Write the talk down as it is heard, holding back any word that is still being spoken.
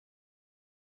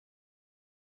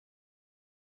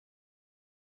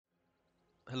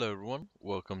Hello everyone,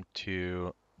 welcome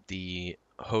to the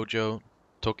Hojo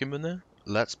Tokimune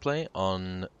Let's Play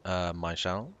on my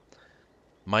channel.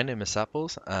 My name is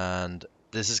Sappels and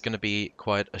this is going to be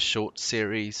quite a short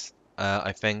series.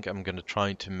 I think I'm going to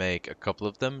try to make a couple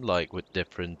of them, like with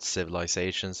different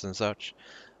civilizations and such.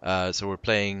 So we're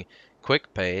playing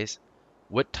quick pace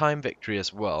with time victory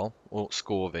as well, or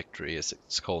score victory as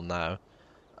it's called now,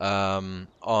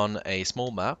 on a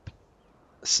small map.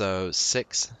 So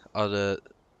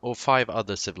five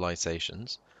other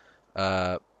civilizations.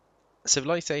 Uh,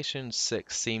 Civilization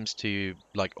 6 seems to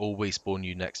like always spawn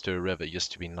you next to a river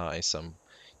just to be nice. I'm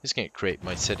just gonna create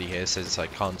my city here since I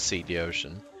can't see the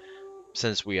ocean.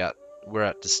 Since we're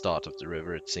at the start of the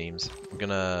river, it seems. I'm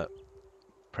gonna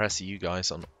press you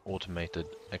guys on automated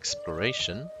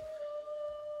exploration.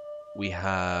 We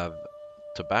have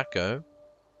tobacco,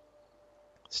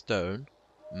 stone,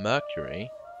 mercury,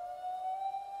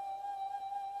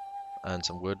 and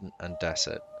some wood and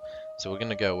desert. So we're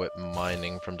gonna go with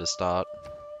mining from the start.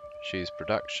 Choose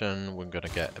production. We're gonna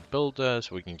get a builder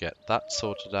so we can get that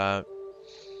sorted out.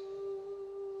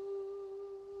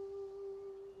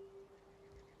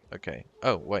 Okay.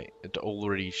 Oh, wait. It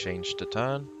already changed the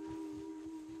turn.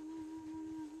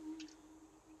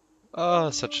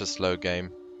 Oh, such a slow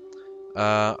game.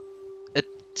 Uh, it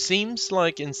seems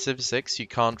like in Civ 6 you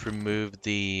can't remove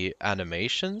the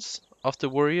animations of the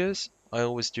warriors. I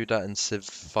always do that in Civ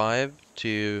 5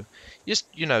 to just,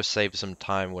 save some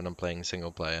time when I'm playing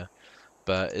single player.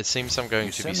 But it seems I'm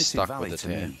going to be Yosemite stuck with Valley it to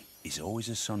here. me is always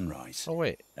a sunrise, Oh,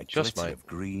 wait. a Just glitter might. of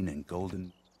green and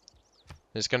golden.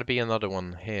 There's going to be another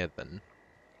one here then.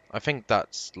 I think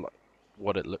that's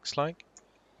what it looks like.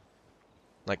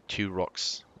 Like two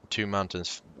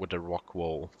mountains with a rock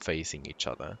wall facing each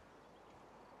other,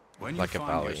 When you like a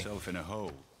find valley. yourself in a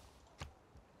hole,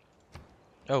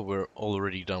 Oh, we're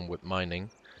already done with mining.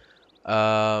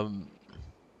 Um,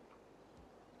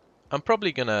 I'm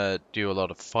probably gonna do a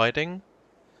lot of fighting,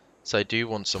 so I do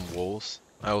want some walls.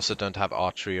 I also don't have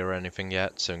archery or anything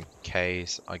yet, so in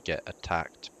case I get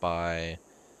attacked by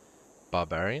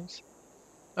barbarians.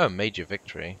 Oh, major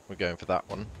victory. We're going for that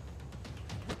one.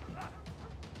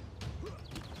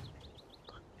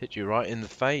 Hit you right in the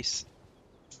face.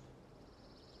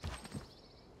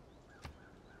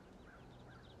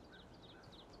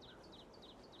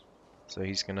 So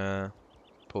he's gonna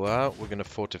pull out. We're gonna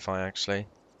fortify actually.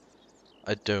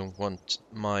 I don't want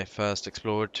my first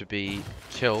explorer to be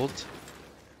killed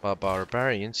by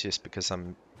barbarians just because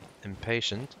I'm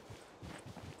impatient.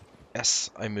 Yes,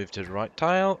 I moved to the right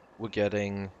tile. We're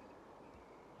getting...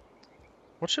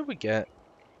 What should we get?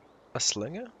 A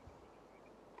slinger?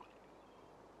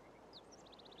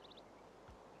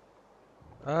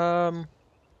 Um,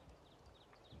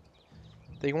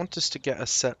 they want us to get a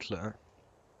settler,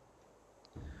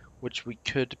 which we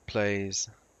could place.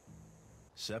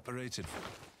 separated from.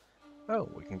 Oh,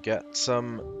 we can get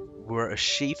some... We're a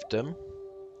chiefdom.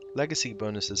 Legacy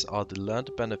bonuses are the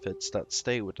learned benefits that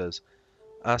stay with us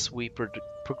as we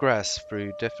progress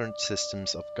through different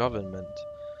systems of government.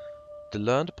 The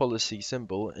learned policy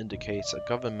symbol indicates a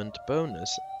government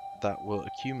bonus that will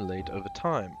accumulate over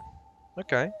time.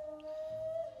 Okay.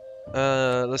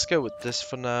 Let's go with this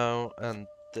for now and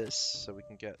this so we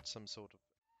can get some sort of...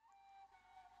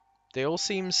 They all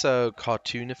seem so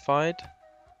cartoonified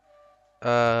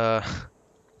uh,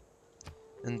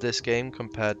 in this game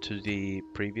compared to the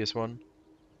previous one.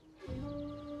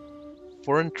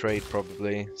 Foreign trade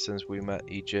probably, since we met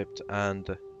Egypt and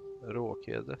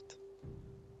Råkedet.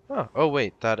 Oh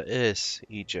wait, that is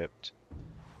Egypt.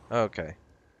 Okay.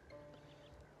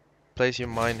 Place your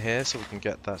mine here so we can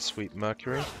get that sweet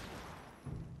mercury.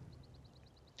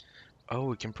 Oh,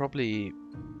 we can probably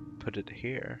put it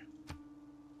here.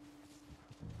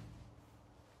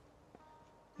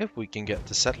 If we can get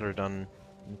the settler done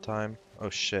in time. Oh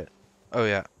shit. Oh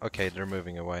yeah, okay, they're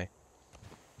moving away.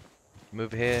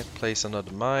 Move here, place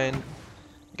another mine.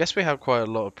 I guess we have quite a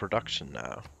lot of production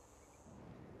now.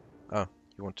 Oh,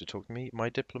 you want to talk to me? My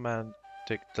diplomatic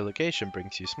delegation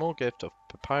brings you a small gift of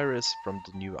papyrus from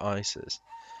the new ISIS.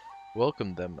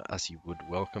 Welcome them as you would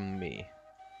welcome me.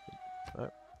 Oh,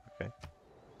 okay.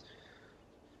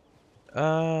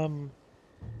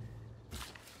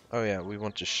 Oh yeah, we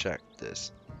want to check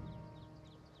this.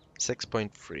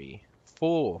 6.3.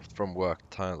 4 from work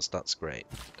tiles, that's great.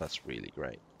 That's really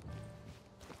great.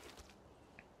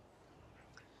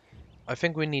 I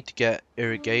think we need to get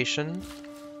irrigation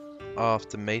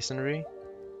after masonry.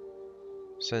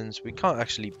 Since we can't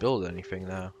actually build anything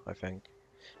now, I think.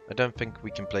 I don't think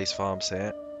we can place farms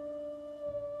here.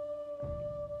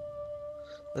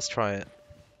 Let's try it.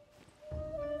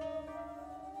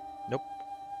 Nope.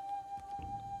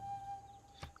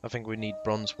 I think we need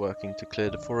bronze working to clear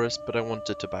the forest, but I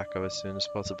wanted tobacco as soon as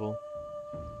possible.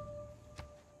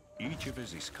 Each of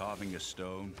us is carving a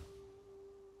stone.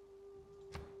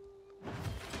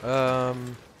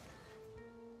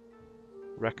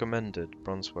 Recommended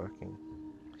bronze working.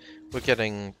 We're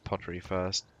getting pottery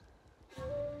first.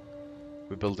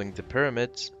 We're building the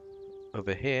pyramids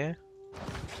over here.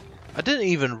 I didn't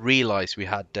even realize we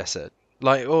had desert.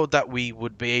 Like, or that we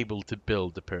would be able to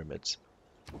build the pyramids.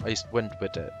 I just went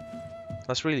with it.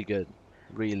 That's really good.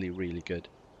 Really, really good.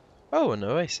 Oh, an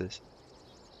oasis.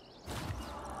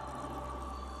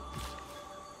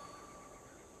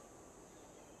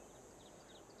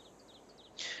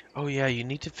 Oh yeah, you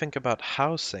need to think about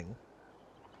housing.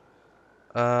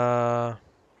 3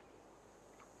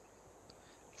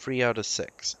 out of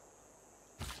 6.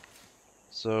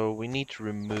 So we need to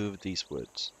remove these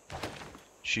woods.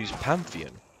 Choose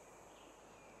Pantheon.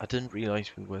 I didn't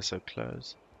realize we were so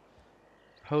close.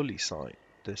 Holy site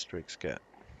districts get.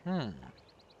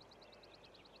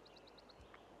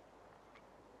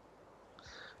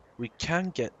 We can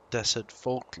get desert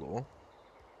folklore.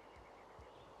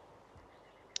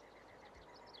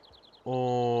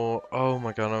 Or, oh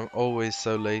my god, I'm always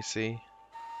so lazy.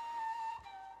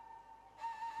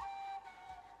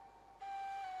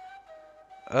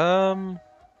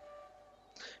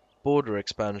 Border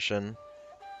expansion.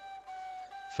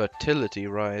 Fertility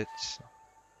rights.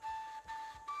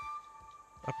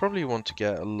 I probably want to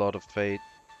get a lot of fate.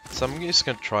 So I'm just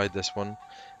gonna try this one.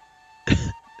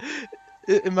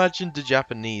 Imagine the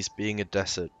Japanese being a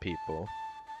desert people.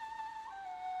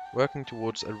 Working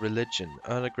towards a religion.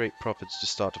 Earn a great profits to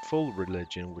start a full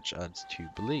religion which adds 2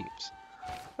 beliefs.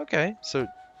 Okay, so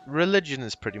religion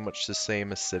is pretty much the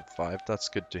same as Civ 5. That's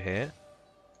good to hear.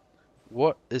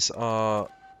 What is our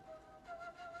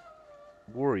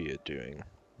warrior doing?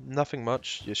 Nothing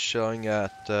much, just showing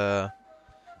at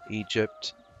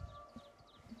Egypt.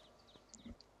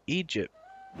 Egypt,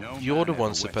 No you're man the ever one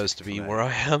wetted supposed to be clay where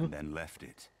I am. and then left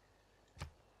it.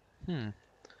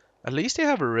 At least they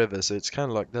have a river, so it's kind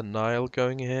of like the Nile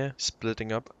going here,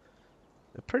 splitting up.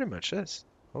 It pretty much is.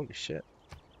 Holy shit.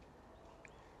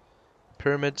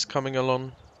 Pyramids coming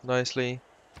along nicely.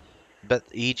 Bet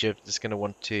Egypt is going to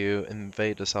want to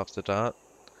invade us after that.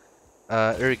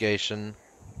 Irrigation.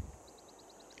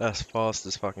 As fast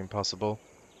as fucking possible.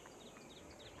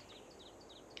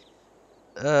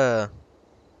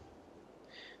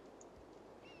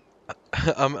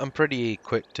 I'm pretty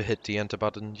quick to hit the enter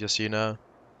button, just so you know.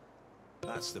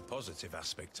 That's the positive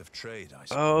aspect of trade, I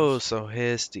Oh, suppose. so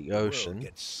here's the The world ocean.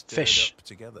 gets stirred Fish. up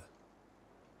together.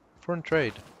 Foreign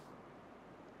trade.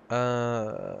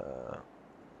 No,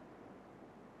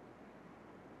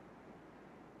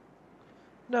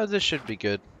 this should be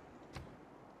good.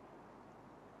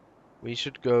 We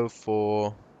should go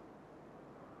for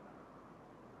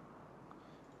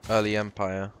early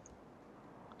empire.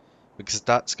 Because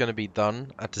that's going to be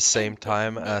done at the same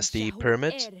time as the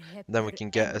pyramids. Then we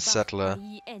can get a settler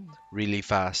really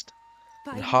fast.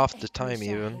 In half the time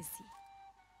even.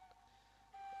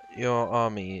 Your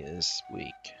army is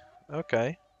weak.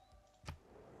 Okay.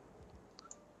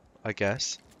 I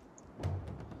guess.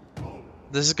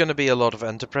 This is going to be a lot of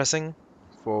enter pressing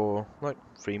for like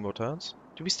 3 more turns.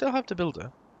 Do we still have the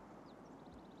builder?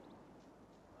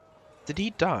 Did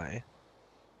he die?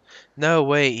 No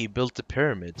way, he built the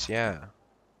pyramids, yeah.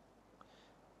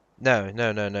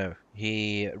 No.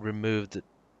 He removed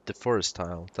the forest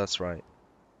tile, that's right.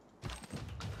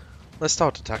 Let's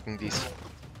start attacking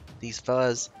these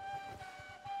fellas.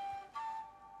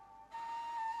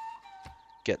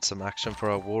 Get some action for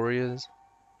our warriors.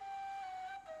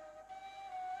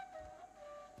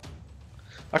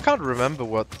 I can't remember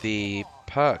what the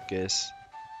perk is.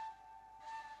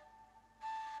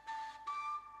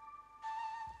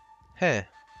 Hey,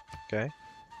 okay.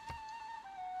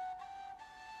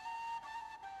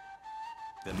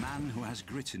 The man who has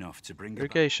grit enough to bring about.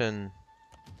 Irrigation.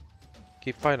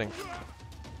 Keep fighting.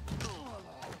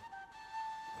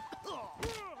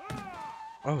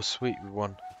 Oh, sweet, we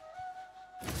won.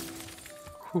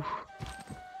 Whew.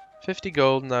 50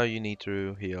 gold, now you need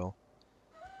to heal.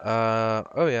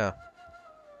 Oh yeah.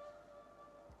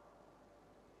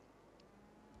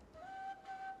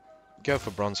 Go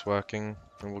for bronze working,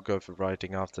 and we'll go for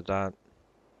writing after that.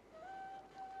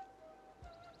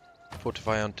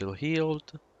 Fortify until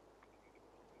healed.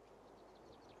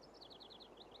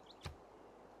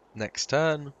 Next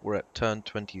turn, we're at turn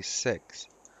 26.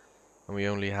 And we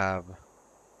only have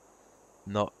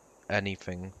not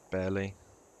anything, barely.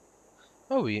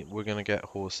 Oh, we're gonna get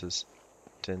horses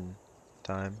in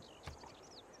time.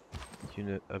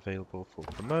 Unit available for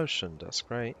promotion, that's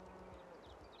great.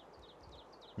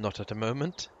 Not at the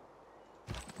moment.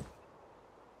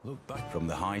 Look back from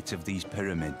the height of these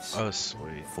pyramids. Oh,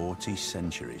 sweet. 40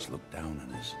 centuries look down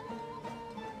on us.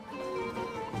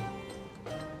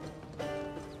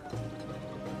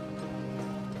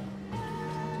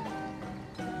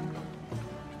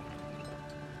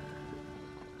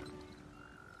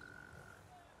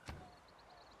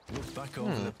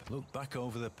 Look back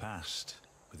over the past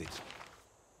with its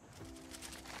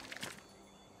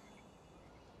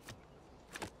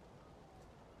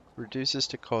Reduces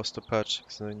the cost of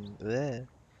purchasing there.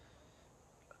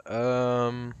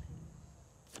 No,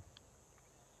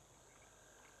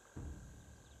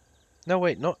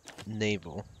 wait, not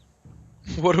naval.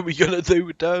 What are we gonna do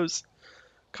with those?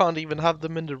 Can't even have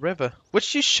them in the river,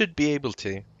 which you should be able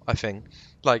to, I think.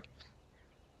 Like,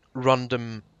 run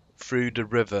them through the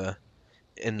river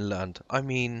inland. I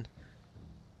mean,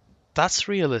 that's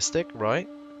realistic, right?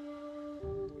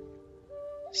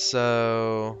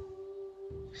 So,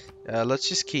 let's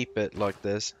just keep it like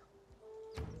this.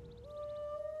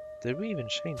 Did we even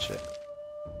change it?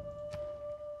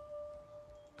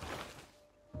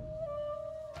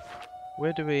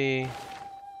 Where do we...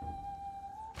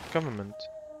 Government.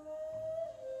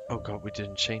 Oh god, we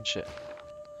didn't change it.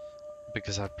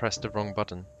 Because I pressed the wrong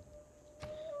button.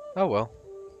 Oh well.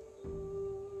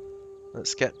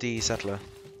 Let's get the settler.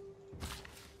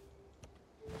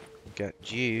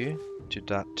 Get you to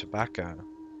that tobacco.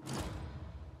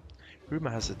 Rumor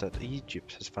has it that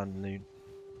Egypt has found a new...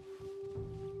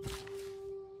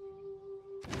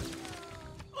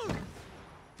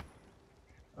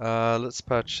 let's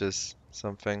purchase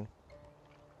something.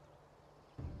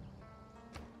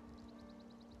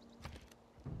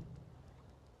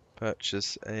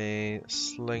 Purchase a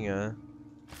slinger.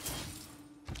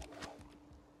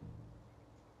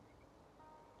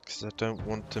 Because I don't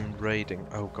want them raiding.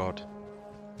 Oh god.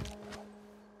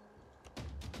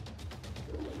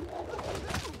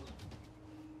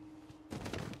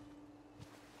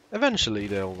 Eventually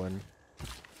they'll win.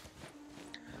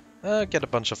 Get a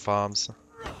bunch of farms.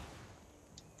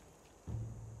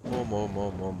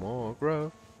 More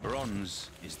growth. bronze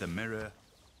is the mirror.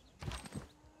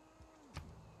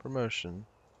 Promotion.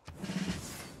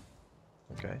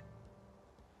 Okay.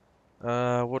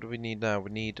 What do we need now?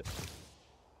 We need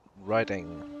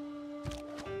writing.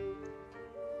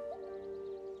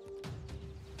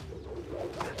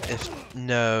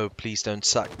 No, please don't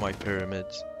sack my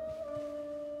pyramids.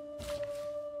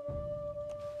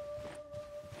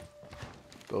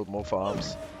 Build more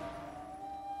farms.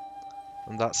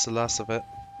 And that's the last of it.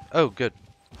 Oh, good.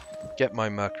 Get my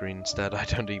mercury instead. I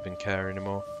don't even care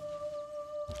anymore.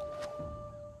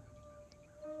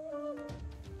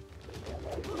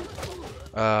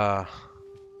 Oh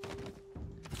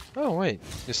wait,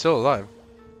 you're still alive.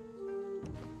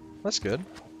 That's good.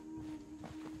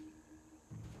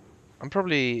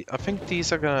 I think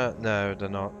these are gonna... No, they're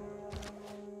not.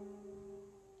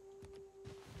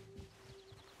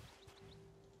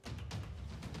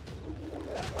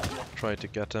 Try to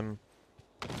get them.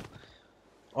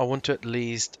 I want to at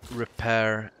least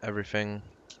repair everything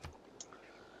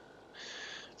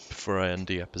before I end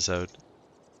the episode.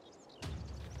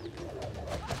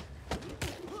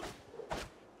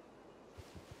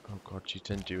 Oh god, you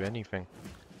didn't do anything.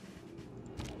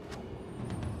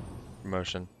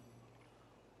 Promotion.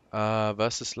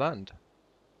 Versus land.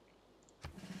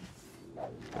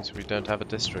 Because we don't have a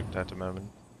district at the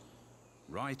moment.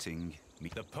 Writing,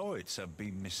 the poets have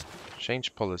been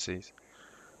Change policies.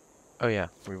 Oh yeah,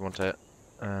 we want it.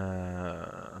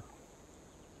 Oh,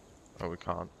 we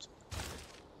can't.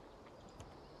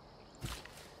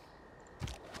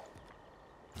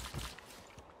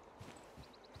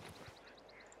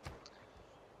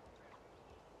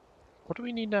 What do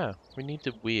we need now? We need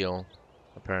the wheel,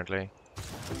 apparently.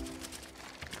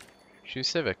 Choose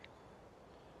civic.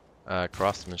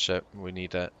 Craftsmanship, we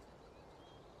need it.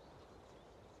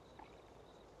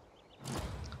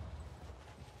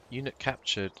 Unit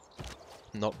captured.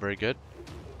 Not very good.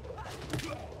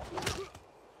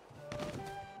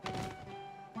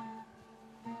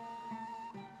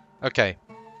 Okay.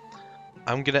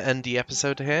 I'm gonna end the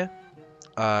episode here.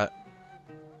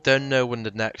 Don't know when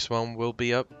the next one will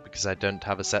be up because I don't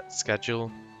have a set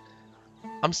schedule.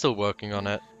 I'm still working on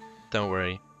it. Don't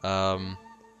worry.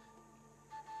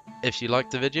 If you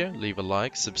liked the video, leave a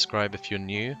like, subscribe if you're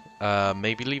new.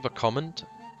 Maybe leave a comment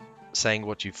saying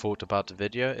what you thought about the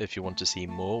video, if you want to see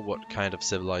more, what kind of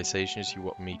civilizations you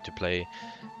want me to play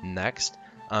next.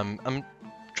 I'm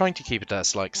trying to keep it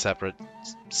as like separate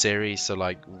series, so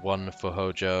like one for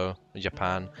Hojo,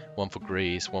 Japan, one for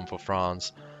Greece, one for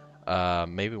France,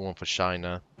 maybe one for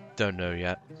China, don't know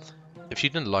yet. If you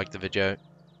didn't like the video,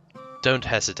 don't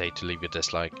hesitate to leave a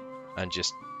dislike and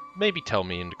just maybe tell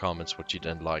me in the comments what you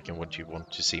didn't like and what you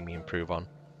want to see me improve on.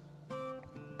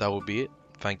 That will be it.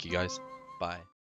 Thank you guys. Bye.